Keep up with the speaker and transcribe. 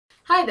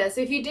Hi there,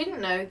 so if you didn't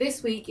know,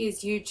 this week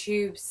is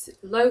YouTube's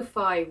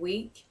Lo-Fi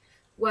week,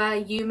 where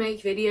you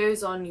make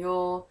videos on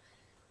your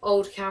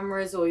old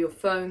cameras or your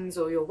phones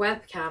or your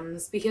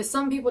webcams, because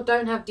some people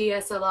don't have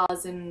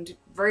DSLRs and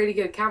really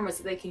good cameras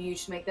that they can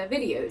use to make their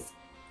videos.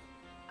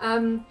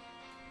 And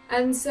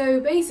so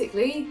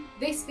basically,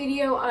 this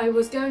video I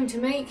was going to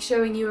make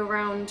showing you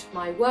around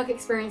my work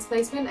experience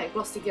placement at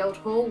Gloucester Guild,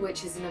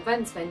 which is an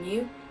events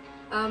venue,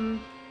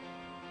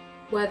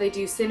 where they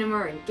do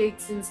cinema and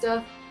gigs and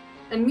stuff,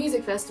 and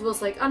music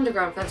festivals like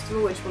Underground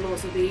Festival, which will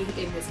also be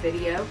in this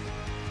video.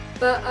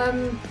 But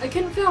I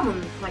couldn't film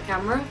on my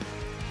camera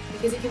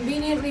because it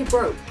conveniently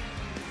broke.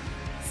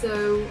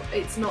 So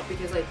it's not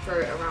because I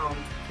threw it around,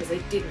 because I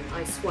didn't,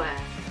 I swear.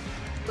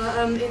 But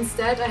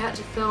instead I had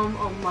to film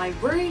on my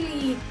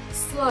really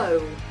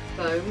slow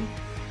phone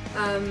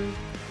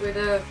with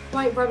a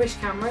quite rubbish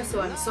camera,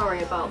 so I'm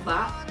sorry about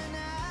that.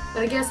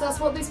 But I guess that's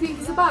what this week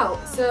is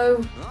about,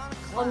 so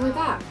on with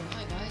that.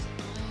 Hi guys,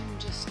 I'm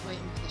just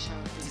waiting for the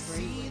shower to be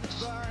free,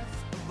 which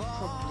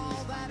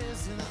probably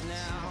is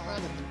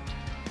relevant.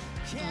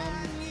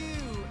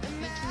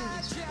 Making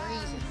is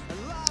crazy.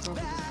 It's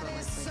probably just got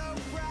like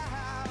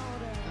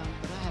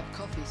but I have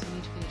coffee, so I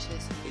need to finish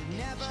this and get in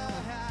the shower.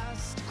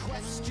 And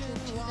I'll talk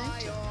to you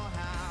later.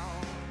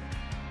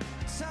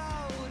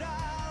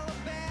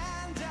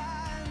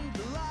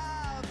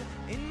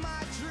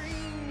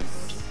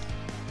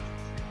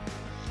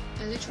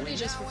 I literally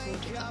just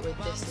recorded that with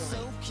this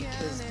light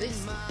because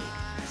this light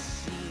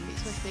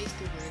makes my face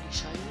look really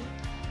shiny,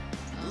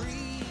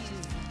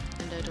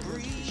 and I don't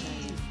want to be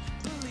shiny.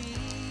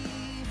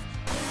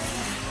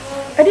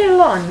 I did a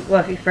lot on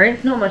work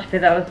experience, not much of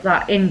it that was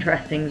that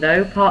interesting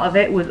though. Part of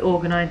it was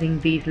organising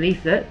these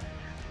leaflets.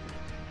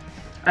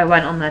 I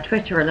went on their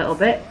Twitter a little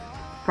bit,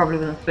 probably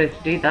wasn't supposed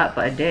to do that,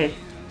 but I did.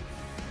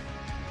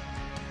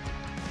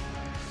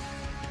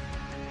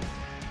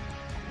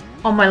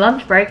 On my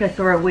lunch break I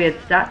saw a weird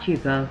statue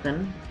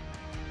person.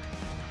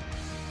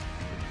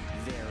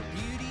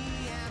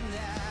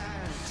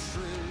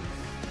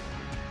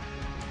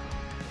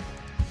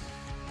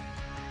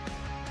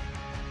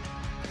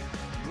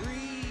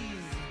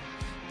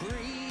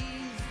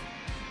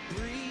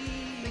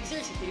 Like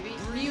seriously, Phoebe,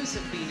 Muse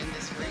have been in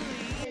this room.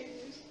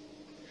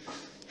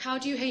 How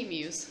do you hate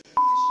Muse?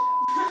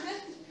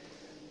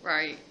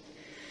 Right.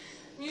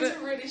 Muse are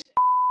really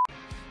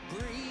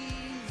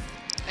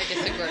I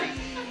disagree.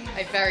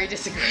 I very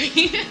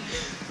disagree.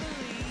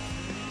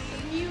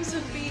 Muse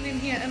have been in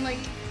here, and like,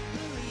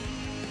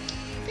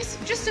 this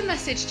is just a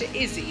message to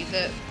Izzy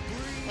that,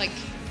 like,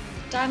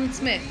 Dan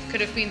Smith could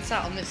have been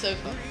sat on this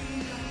sofa.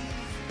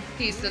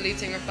 He's the lead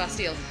singer of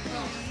Bastille.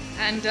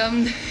 And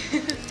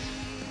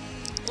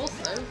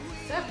also,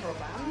 several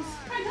bands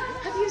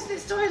have used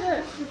this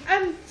toilet,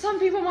 and some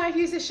people might have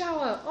used this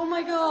shower. Oh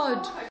my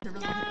god! What are you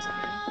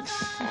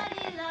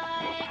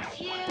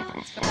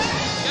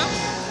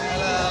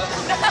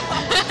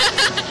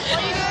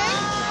doing?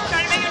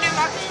 Trying to make a new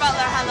Marcus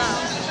Butler hello.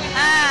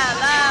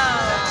 Hello.